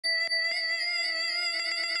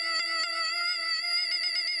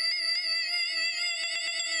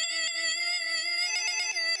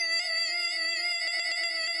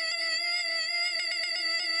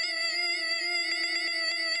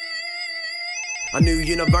A new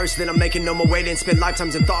universe that I'm making, no more waiting. Spent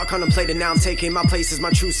lifetimes in thought, contemplating. Now I'm taking my place as my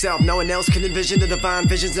true self. No one else can envision the divine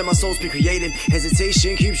visions that my soul's been created.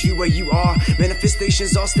 Hesitation keeps you where you are.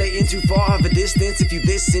 Manifestations all staying too far of a distance. If you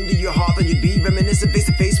listen to your heart, then you'd be reminiscent face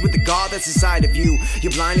to face with the God that's inside of you.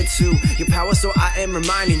 You're blinded to your power, so I am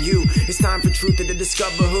reminding you. It's time for truth and to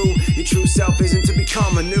discover who your true self is and to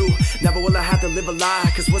become anew. Never will I have to live a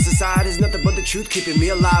lie, cause what's inside is nothing but the truth keeping me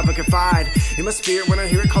alive. I confide in my spirit when I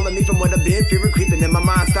hear it calling me from what I've been fearing, creeping in my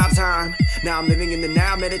mind. Stop time. Now I'm living in the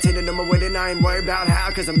now, meditating on my way, and I ain't worried about how,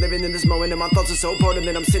 cause I'm living in this moment and my thoughts are so potent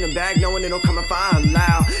that I'm sitting back knowing it'll come if I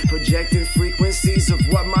allow. Projecting frequencies of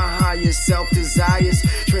what my higher self desires,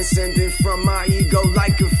 transcending from my ego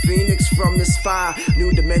like a phoenix from this fire.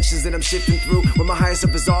 New dimensions that I'm shifting through, where my higher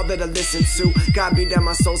self is all that I listen to. Guide me down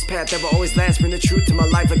my soul's path that will always last, bring the truth to my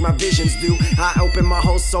life like my visions do. I open my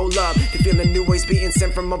whole soul up to feeling new ways being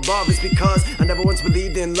sent from above. It's because I never once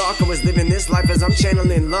believed in luck. I was living this life as I'm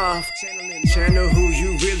channeling love. Channel who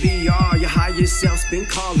you really are. Your higher self's been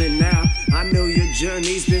calling now. I know your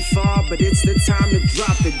journey's been far, but it's the time to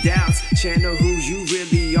drop the doubts. Channel who you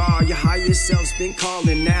really are. Your higher self's been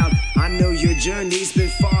calling out. I know your journey's been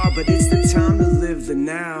far, but it's the time to live the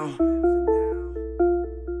now.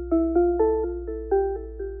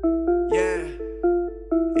 Yeah,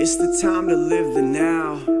 it's the time to live the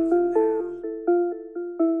now.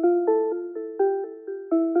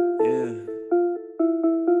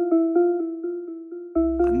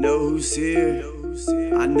 I know who's here,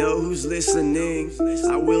 I know who's listening.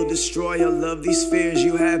 I will destroy all of these fears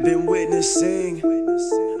you have been witnessing.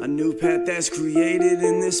 A new path that's created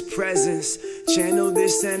in this presence. Channel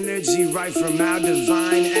this energy right from our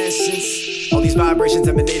divine essence. All these vibrations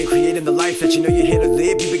emanating, creating the life that you know you're here to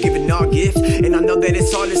live. You've been given our gift, and I know that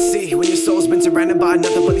it's hard to see when your soul's been surrounded by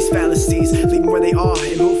nothing but these fallacies. Leave them where they are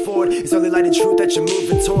and move forward. It's only light and truth that you're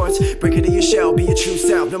moving towards. Break it in your shell, be your true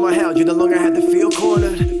self. No more hell, you no longer have to feel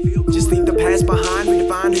cornered. Just leave the past behind,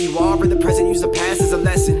 redefine who you are in the present. Use the past as a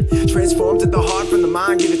lesson. Transform to the heart from the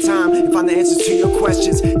mind. Give it time and find the answers to your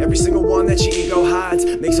questions. Every single one that your ego hides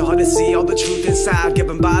makes it hard to see all the truth inside.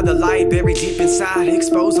 Given by the light buried deep inside.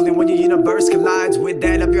 Exposed only when your universe collides with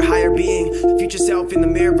that of your higher being. Future self in the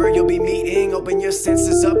mirror you'll be meeting. Open your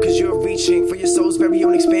senses up cause you're reaching for your soul's very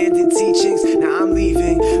own expanded teachings. Now I'm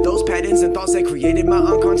leaving those patterns and thoughts that created my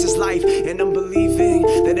unconscious life, and I'm believing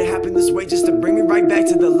that it happened this way just to bring me right back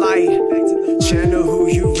to the light. Channel who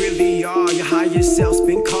you really are. Your higher self's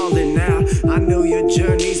been calling out. I know your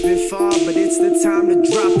journey's been far, but it's the time to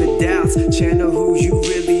drop the doubts. Channel who you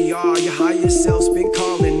really are. Your higher self's been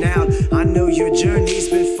calling out. I know your journey's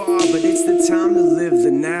been far, but it's the time to live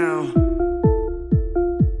the now.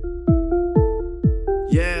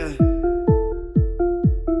 Yeah,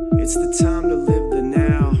 it's the time to live the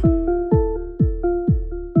now.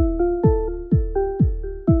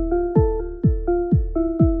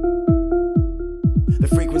 The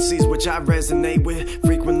frequencies which I resonate with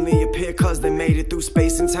frequently appear cause they made it through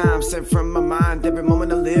space and time. Sent from my mind, every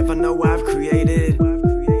moment I live I know I've created.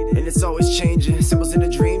 And it's always changing, symbols in a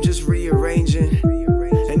dream just rearranging.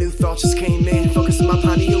 And new thoughts just came in, focusing my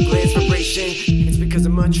pineal glands vibration. It's because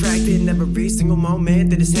I'm attracted in every single moment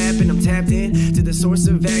that has happened. I'm tapped in to the source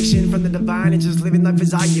of action from the divine and just living life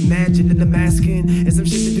as I imagined. And I'm asking as I'm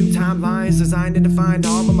shifting through timelines, designed and defined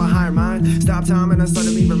all of my higher mind. Stop time and I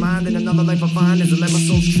suddenly reminded another life I find as I let my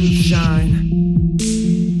soul's truth shine.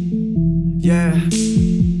 Yeah.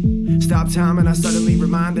 Stop time and I suddenly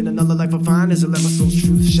reminded another life I find as I let my soul's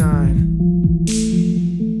truth shine.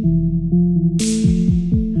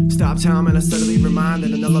 Stop time and I suddenly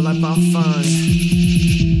reminded another life I'll find.